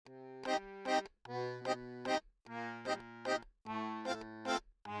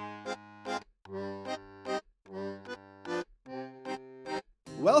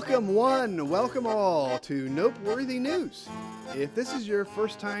Welcome one, welcome all to Noteworthy News. If this is your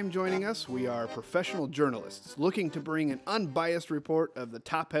first time joining us, we are professional journalists looking to bring an unbiased report of the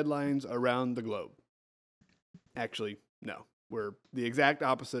top headlines around the globe. Actually, no, we're the exact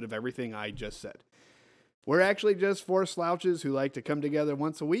opposite of everything I just said. We're actually just four slouches who like to come together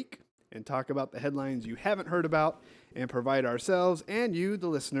once a week and talk about the headlines you haven't heard about and provide ourselves and you, the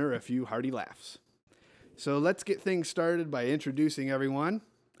listener, a few hearty laughs. So let's get things started by introducing everyone.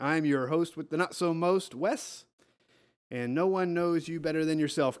 I'm your host with the not-so-most, Wes, and no one knows you better than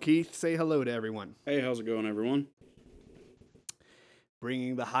yourself, Keith. Say hello to everyone. Hey, how's it going, everyone?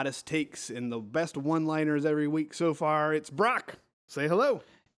 Bringing the hottest takes and the best one-liners every week so far, it's Brock. Say hello.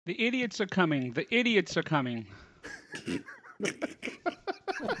 The idiots are coming. The idiots are coming.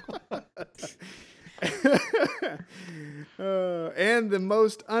 And the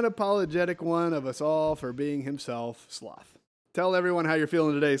most unapologetic one of us all for being himself, Sloth. Tell everyone how you're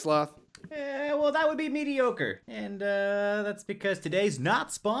feeling today, Sloth. Well, that would be mediocre. And that's because today's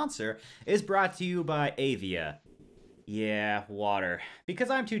not sponsor is brought to you by Avia. Yeah, water. Because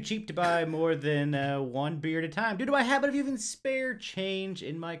I'm too cheap to buy more than one beer at a time due to my habit of using spare change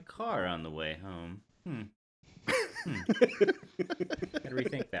in my car on the way home. Gotta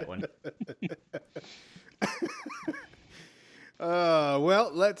rethink that one.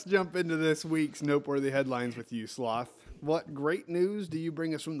 Well, let's jump into this week's noteworthy headlines with you, Sloth. What great news do you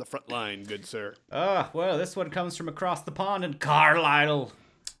bring us from the front line, good sir? Well, this one comes from across the pond in Carlisle.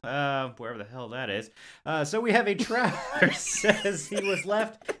 Wherever the hell that is. So we have a traveler says he was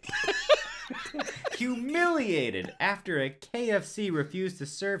left humiliated after a KFC refused to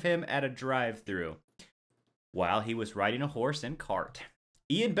serve him at a drive-thru while he was riding a horse and cart.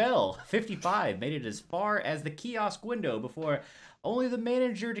 Ian Bell, 55, made it as far as the kiosk window before only the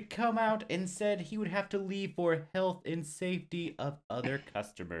manager to come out and said he would have to leave for health and safety of other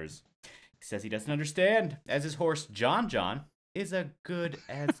customers. He says he doesn't understand, as his horse John is a good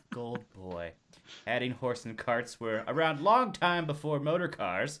as gold boy. Adding horse and carts were around long time before motor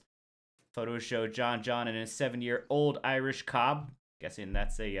cars. Photos show John and his 7-year-old Irish cob, guessing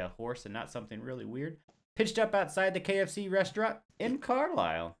that's a horse and not something really weird, pitched up outside the KFC restaurant in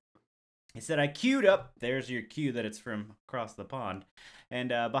Carlisle. He said, I queued up, there's your cue that it's from across the pond, and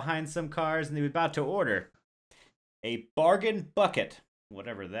behind some cars, and they were about to order a bargain bucket,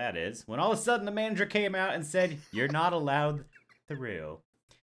 whatever that is, when all of a sudden the manager came out and said, you're not allowed through.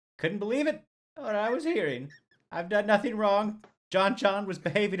 Couldn't believe it, what I was hearing. I've done nothing wrong. John was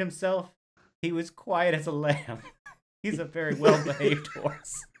behaving himself. He was quiet as a lamb. He's a very well-behaved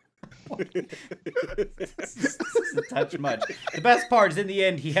horse. This is a touch much. The best part is in the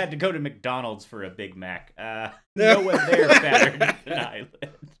end he had to go to McDonald's for a Big Mac. No one there better than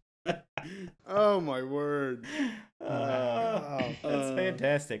Island. Oh my word. That's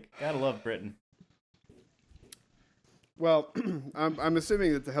fantastic. Gotta love Britain. Well, I'm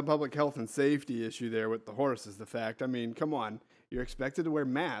assuming that the public health and safety issue there with the horse is the fact. I mean, come on. You're expected to wear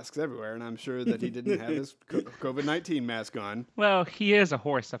masks everywhere, and I'm sure that he didn't have his COVID-19 mask on. Well, he is a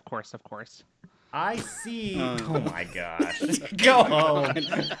horse, of course. I see. Oh my gosh. Go home.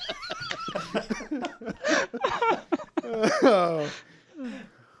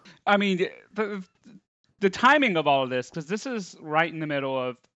 I mean, the timing of all of this, because this is right in the middle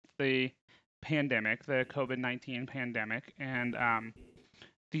of the pandemic, the COVID-19 pandemic, and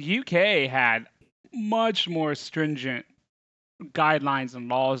the UK had much more stringent guidelines and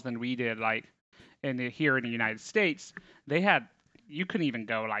laws than we did. Like here in the United States, you couldn't even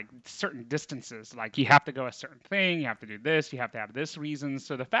go like certain distances. Like you have to go a certain thing, you have to do this, you have to have this reason.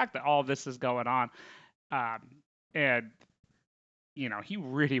 So the fact that all of this is going on, and you know, he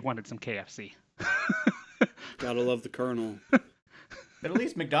really wanted some KFC. Gotta love the Colonel. But at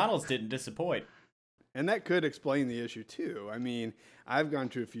least McDonald's didn't disappoint. And that could explain the issue too. I mean, I've gone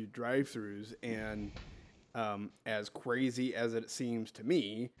to a few drive-thrus, and as crazy as it seems to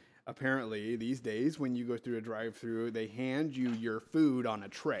me, apparently these days when you go through a drive-thru, they hand you your food on a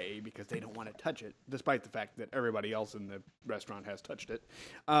tray because they don't want to touch it, despite the fact that everybody else in the restaurant has touched it.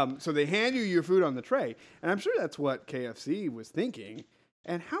 So they hand you your food on the tray, and I'm sure that's what KFC was thinking.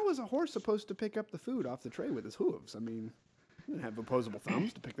 And how is a horse supposed to pick up the food off the tray with his hooves? I mean, he didn't have opposable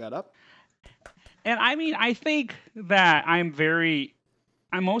thumbs to pick that up. And I mean, I think that I'm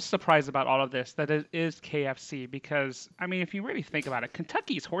most surprised about all of this that it is KFC because, I mean, if you really think about it,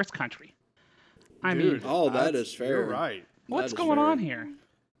 Kentucky's horse country. I mean, that is fair. You're right. What's going on here?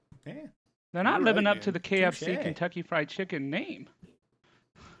 Yeah. They're not You're living right, up to man. the KFC Touche. Kentucky Fried Chicken name.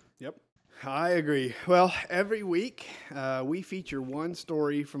 Yep. I agree. Well, every week we feature one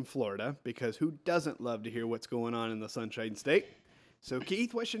story from Florida because who doesn't love to hear what's going on in the Sunshine State? So,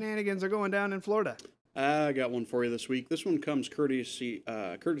 Keith, what shenanigans are going down in Florida? I got one for you this week. This one comes courtesy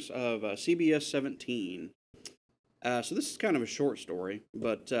of CBS 17. So this is kind of a short story,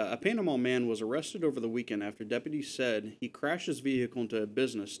 but a Panama man was arrested over the weekend after deputies said he crashed his vehicle into a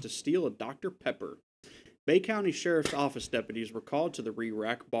business to steal a Dr. Pepper. Bay County Sheriff's Office deputies were called to the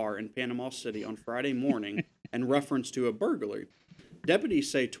Re-Rack bar in Panama City on Friday morning in reference to a burglary.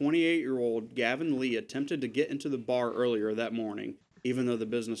 Deputies say 28-year-old Gavin Lee attempted to get into the bar earlier that morning, even though the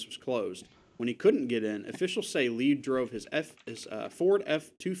business was closed. When he couldn't get in, officials say Lee drove his Ford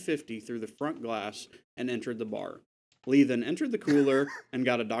F-250 through the front glass and entered the bar. Lee then entered the cooler and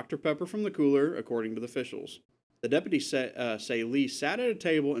got a Dr. Pepper from the cooler, according to the officials. The deputies say Lee sat at a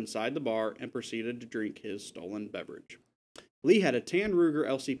table inside the bar and proceeded to drink his stolen beverage. Lee had a tan Ruger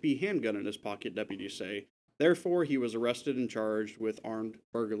LCP handgun in his pocket, deputies say. Therefore, he was arrested and charged with armed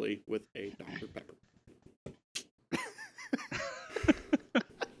burglary with a Dr. Pepper.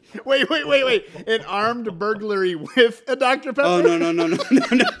 Wait. An armed burglary with a Dr. Pepper? Oh, no.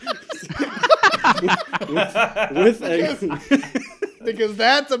 with a... Because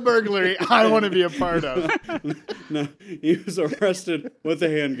that's a burglary I want to be a part of. No, he was arrested with a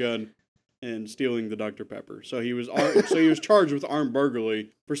handgun and stealing the Dr. Pepper. So he was charged with armed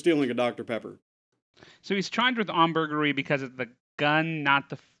burglary for stealing a Dr. Pepper. So he's charged with armed burglary because of the gun, not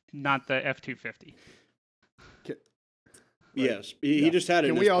the F-250. Yes, he just had it.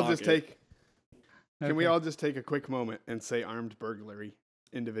 Can in we his all pocket. just take? Can we Okay. all just take a quick moment and say armed burglary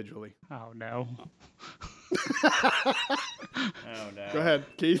individually? Oh no. Oh no. Go ahead,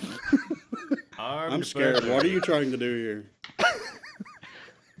 Keith. Armed I'm scared. burglary. What are you trying to do here?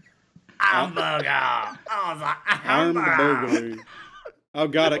 Hamburger. Armed burglary. Oh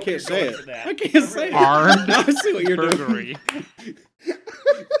God, I can't say it. for that. I can't say it. Armed Now I see what you're doing. burglary.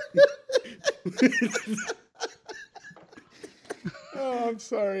 Oh, I'm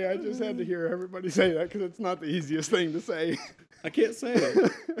sorry. I just had to hear everybody say that because it's not the easiest thing to say. I can't say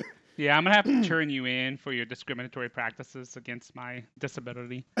it. Yeah, I'm gonna have to turn you in for your discriminatory practices against my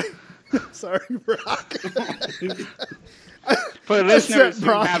disability. Sorry, Brock. For the That's listeners it, who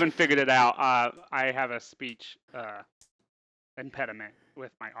Brock. haven't figured it out, I have a speech impediment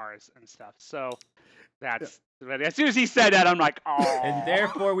with my R's and stuff. So that's but as soon as he said that, I'm like, oh. And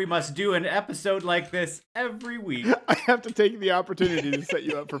therefore, we must do an episode like this every week. I have to take the opportunity to set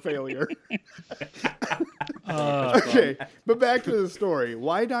you up for failure. Uh, Okay, but back to the story.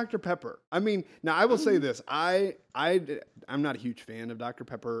 Why Dr. Pepper? I mean, now I will say this. I'm not a huge fan of Dr.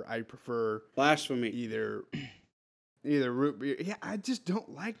 Pepper. I prefer Blasphemy. either root beer. Yeah, I just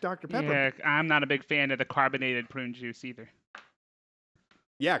don't like Dr. Pepper. yeah, I'm not a big fan of the carbonated prune juice either.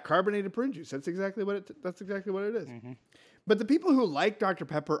 Yeah, carbonated prune juice. That's exactly what it is. Mhm. But the people who like Dr.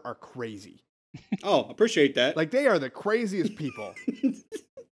 Pepper are crazy. Oh, appreciate that. Like they are the craziest people.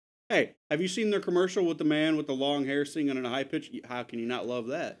 Hey, have you seen their commercial with the man with the long hair singing in a high pitch? How can you not love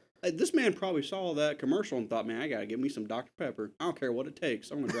that? This man probably saw that commercial and thought, man, I gotta get me some Dr. Pepper. I don't care what it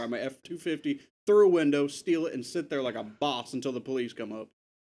takes. I'm gonna drive my F-250 through a window, steal it, and sit there like a boss until the police come up.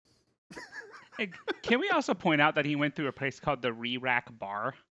 Hey, can we also point out that he went through a place called the Re-Rack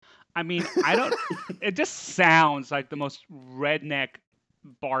Bar? I mean, it just sounds like the most redneck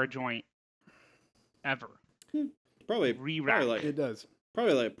bar joint ever. Probably Re-rack. It does.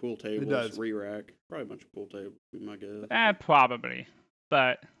 Probably like pool tables, does. re-rack. Probably a bunch of pool tables, be my guess. Probably.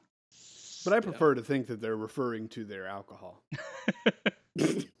 But But I prefer to think that they're referring to their alcohol.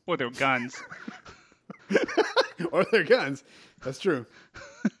 or their guns. Or their guns. That's true.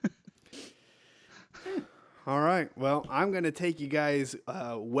 All right. Well, I'm going to take you guys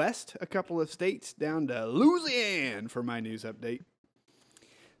west a couple of states down to Louisiana for my news update.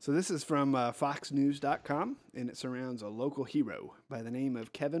 So this is from foxnews.com, and it surrounds a local hero by the name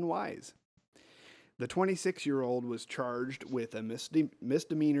of Kevin Wise. The 26-year-old was charged with a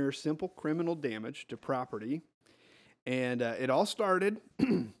misdemeanor simple criminal damage to property, and it all started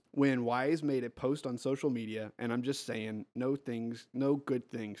when Wise made a post on social media, and I'm just saying, no good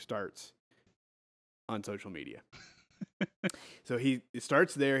thing starts on social media. So it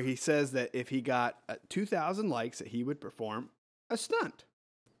starts there. He says that if he got 2,000 likes, that he would perform a stunt.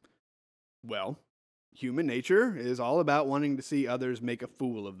 Well, human nature is all about wanting to see others make a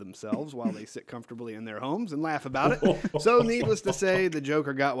fool of themselves while they sit comfortably in their homes and laugh about it. So needless to say, the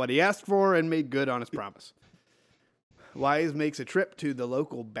Joker got what he asked for and made good on his promise. Wise makes a trip to the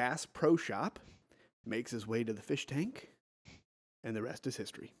local Bass Pro Shop, makes his way to the fish tank, and the rest is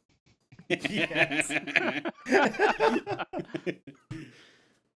history. Yes.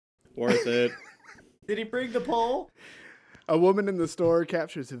 Worth it. Did he bring the pole? A woman in the store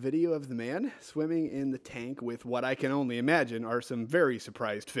captures a video of the man swimming in the tank with what I can only imagine are some very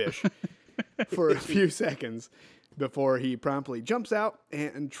surprised fish for a few seconds before he promptly jumps out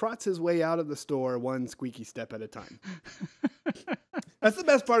and trots his way out of the store one squeaky step at a time. That's the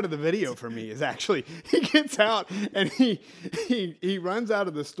best part of the video for me is actually he gets out and he runs out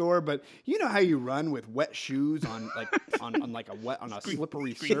of the store, but you know how you run with wet shoes on a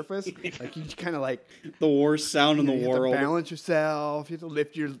slippery surface? Like you kind of like The worst sound in the you have world. to balance yourself. You have to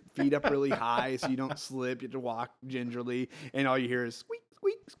lift your feet up really high so you don't slip. You have to walk gingerly, and all you hear is squeak,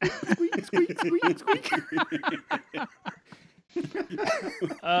 squeak, squeak, squeak, squeak, squeak, squeak.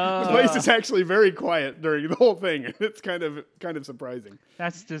 The place is actually very quiet during the whole thing, and it's kind of surprising.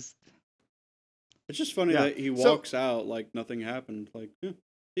 That's just It's just funny Yeah. that he So- walks out like nothing happened. Like, yeah,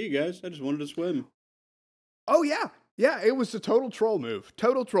 see you guys. I just wanted to swim. Oh yeah, it was a total troll move.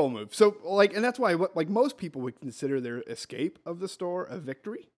 So like, and that's why most people would consider their escape of the store a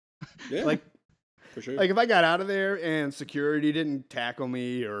victory. Yeah, Like for sure. like if I got out of there and security didn't tackle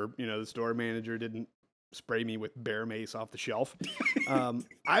me, or the store manager didn't spray me with bear mace off the shelf,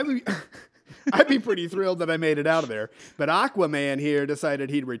 I'd be pretty thrilled that I made it out of there. But Aquaman here decided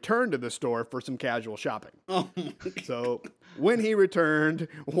he'd return to the store for some casual shopping. Oh my So when he returned,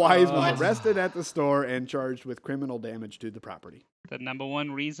 Wise was arrested at the store and charged with criminal damage to the property. the number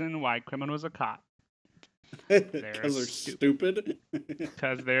one reason why criminals are caught. Because they're stupid.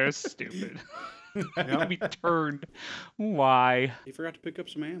 Because they're stupid. Returned. Why? He forgot to pick up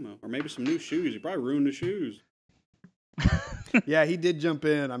some ammo, or maybe some new shoes. He probably ruined the shoes. Yeah, he did jump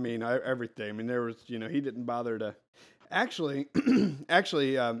in. I mean, everything. I mean, there was, he didn't bother to. Actually,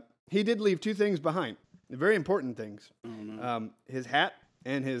 he did leave two things behind. Very important things. Oh no. His hat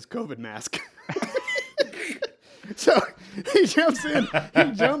and his COVID mask. So he jumps in.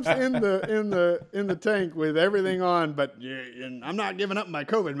 He jumps in the tank with everything on, but I'm not giving up my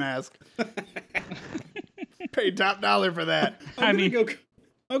COVID mask. Paid top dollar for that. I'm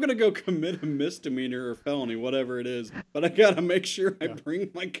gonna go commit a misdemeanor or felony, whatever it is. But I gotta make sure I bring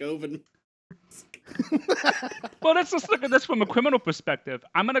my COVID. Well, let's just look at this from a criminal perspective.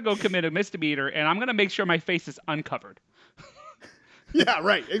 I'm going to go commit a misdemeanor, and I'm going to make sure my face is uncovered. Yeah,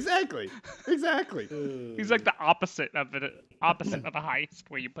 right. Exactly. He's like the opposite of a heist,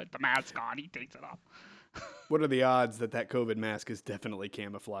 where you put the mask on, he takes it off. What are the odds that COVID mask is definitely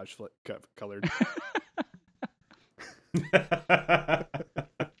camouflage colored?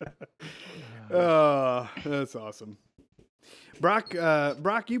 Oh, that's awesome. Brock,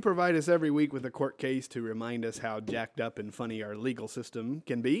 you provide us every week with a court case to remind us how jacked up and funny our legal system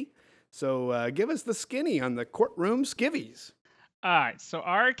can be. So give us the skinny on the courtroom skivvies. All right, so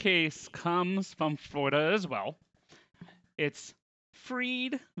our case comes from Florida as well. It's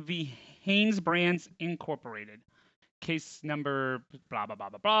Freed v. Haynes Brands Incorporated. Case number blah, blah, blah,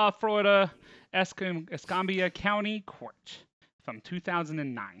 blah, blah, Florida, Escambia County Court from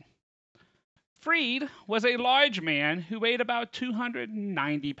 2009. Freed was a large man who weighed about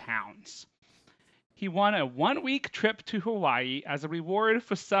 290 pounds. He won a 1-week trip to Hawaii as a reward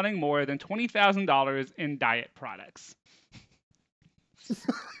for selling more than $20,000 in diet products.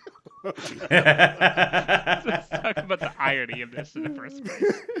 Let's talk about the irony of this in the first place.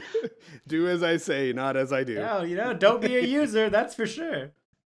 Do as I say, not as I do. No, don't be a user, that's for sure.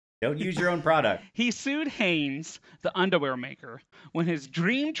 Don't use your own product. He sued Hanes, the underwear maker, when his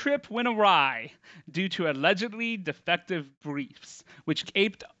dream trip went awry due to allegedly defective briefs, which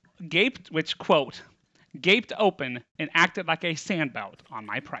gaped open and acted like a sandbelt on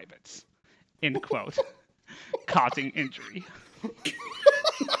my privates, end quote, causing injury.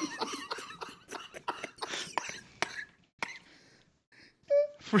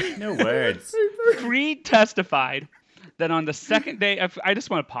 No words. Freed testified that on the second day of, I just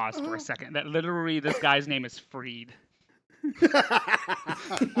want to pause for a second, that literally this guy's name is Freed. The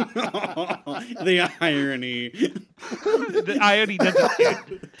irony. The irony doesn't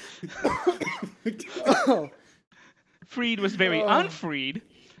end. Freed was very unfreed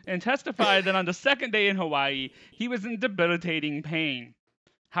and testified that on the second day in Hawaii, he was in debilitating pain.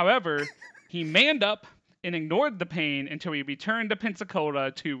 However, he manned up and ignored the pain until he returned to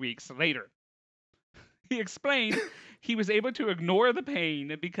Pensacola 2 weeks later. He explained he was able to ignore the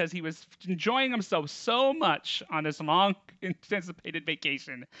pain because he was enjoying himself so much on his long anticipated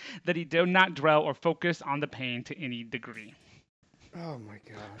vacation that he did not dwell or focus on the pain to any degree. Oh my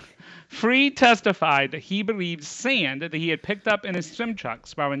gosh. Freed testified that he believed sand that he had picked up in his swim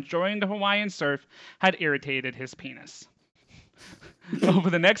trunks while enjoying the Hawaiian surf had irritated his penis. Over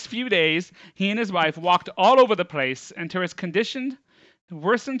the next few days, he and his wife walked all over the place until his condition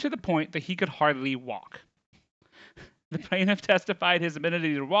worsened to the point that he could hardly walk. The plaintiff testified his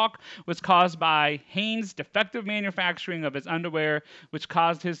ability to walk was caused by Hanes' defective manufacturing of his underwear, which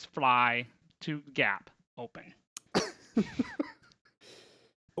caused his fly to gap open.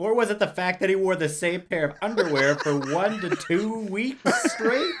 Or was it the fact that he wore the same pair of underwear for 1 to 2 weeks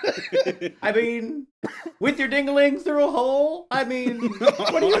straight? I mean, with your dingling through a hole? I mean,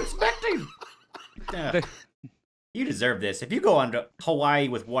 what are you expecting? You deserve this. If you go on to Hawaii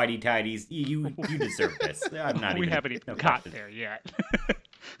with whitey tidies, you deserve this. I'm not We even. haven't even no got question. there yet.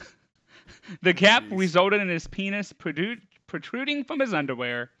 The gap resulted in his penis protruding from his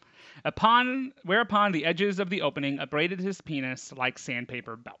underwear, whereupon the edges of the opening abraded his penis like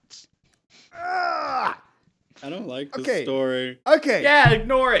sandpaper belts. Ah! I don't like this Okay. story. Okay. Yeah,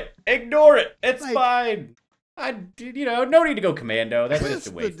 ignore it. Ignore it. It's Like- fine. No need to go commando. That's just Just a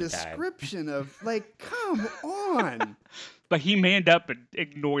the waste of time. description of, like, come on. But he manned up and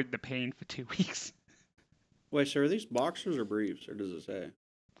ignored the pain for 2 weeks. Wait, so are these boxers or briefs, or does it say?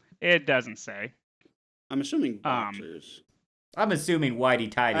 It doesn't say. I'm assuming boxers. I'm assuming whitey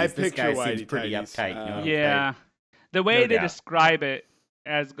tidies. I This guy picture seems whitey pretty tidies. uptight. You know what I'm Yeah. The way No they doubt. describe it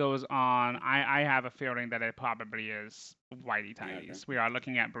as goes on, I have a feeling that it probably is whitey tidies. Okay. We are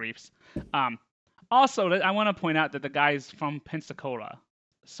looking at briefs. Also, I want to point out that the guy's from Pensacola.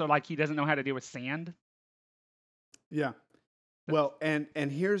 So, like, he doesn't know how to deal with sand. Yeah. Well, and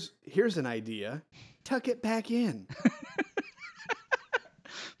here's an idea. Tuck it back in.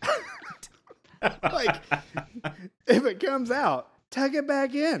 Like, if it comes out, tuck it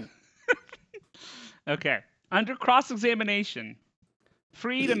back in. Okay. Under cross-examination,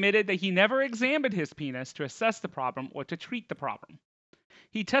 Freed admitted that he never examined his penis to assess the problem or to treat the problem.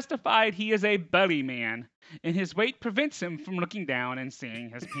 He testified he is a belly man, and his weight prevents him from looking down and seeing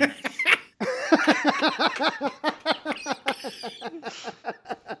his penis.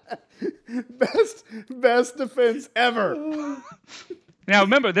 Best defense ever. Now,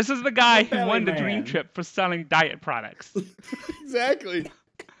 remember, this is the guy who Belly won the man. dream trip for selling diet products. Exactly.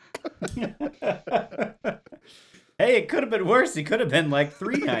 Hey, it could have been worse. He could have been like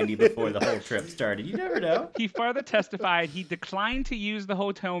 $390 before the whole trip started. You never know. He further testified he declined to use the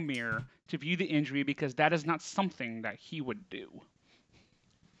hotel mirror to view the injury because that is not something that he would do.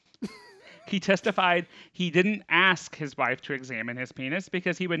 He testified he didn't ask his wife to examine his penis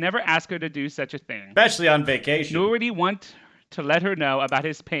because he would never ask her to do such a thing. Especially on vacation. Nor would he want to let her know about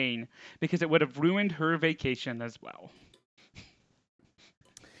his pain because it would have ruined her vacation as well.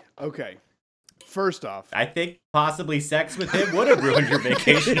 Okay. First off, I think possibly sex with him would have ruined your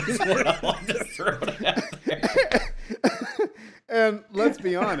vacation as well. I'm just throwing it out there. and let's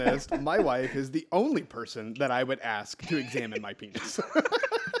be honest, my wife is the only person that I would ask to examine my penis.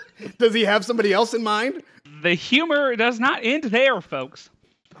 Does he have somebody else in mind? The humor does not end there, folks.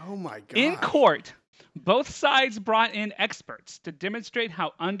 Oh my god. In court, both sides brought in experts to demonstrate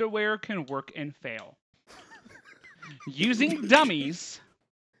how underwear can work and fail. Using dummies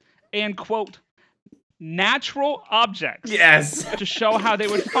and, quote, natural objects Yes. to show how they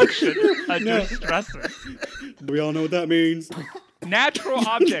would function under stresses. Do we all know what that means? Natural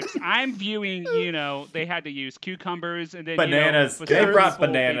objects. I'm viewing, they had to use cucumbers and then Bananas. with They some brought full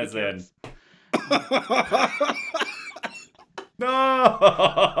baby bananas in. carrots.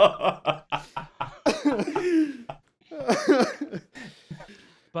 No.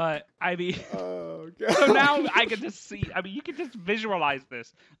 But I mean, Oh god. so now I can just see. I mean, you can just visualize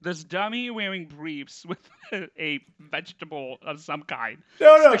this. This dummy wearing briefs with a vegetable of some kind.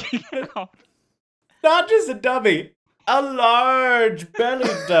 No. sticking out. Not just a dummy. A large belly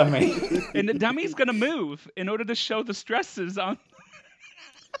dummy. And the dummy's gonna move in order to show the stresses on.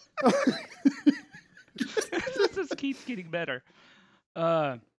 This just keeps getting better.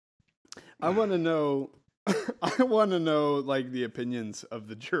 I want to know I want to know like the opinions of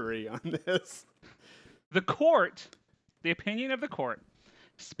the jury on this. The opinion of the court,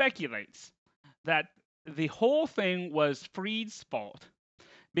 speculates that the whole thing was Freed's fault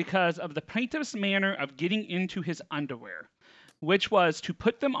because of the plaintiff's manner of getting into his underwear, which was to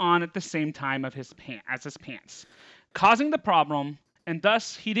put them on at the same time as his pants, causing the problem, and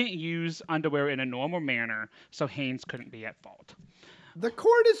thus he didn't use underwear in a normal manner, so Hanes couldn't be at fault. The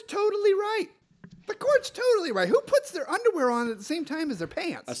court is totally right. The court's totally right. Who puts their underwear on at the same time as their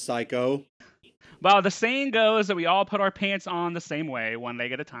pants? A psycho. Well, the saying goes that we all put our pants on the same way, one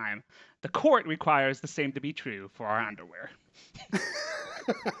leg at a time. The court requires the same to be true for our underwear.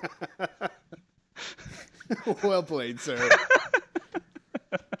 Well played, sir.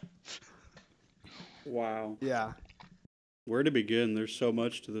 Wow. Yeah. Where to begin? There's so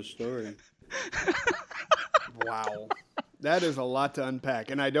much to this story. Wow. That is a lot to unpack,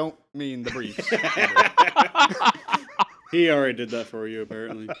 and I don't mean the briefs. He already did that for you,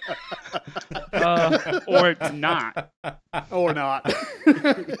 apparently. Or not. Or not.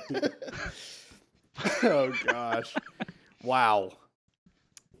 Oh, gosh. Wow.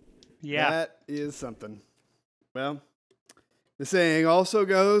 Yeah. That is something. Well, the saying also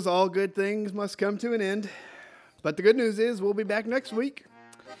goes, all good things must come to an end. But the good news is we'll be back next week.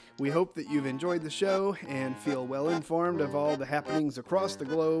 We hope that you've enjoyed the show and feel well informed of all the happenings across the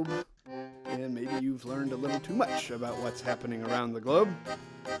globe. And maybe you've learned a little too much about what's happening around the globe.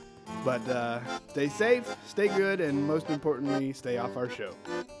 But stay safe, stay good, and most importantly, stay off our show.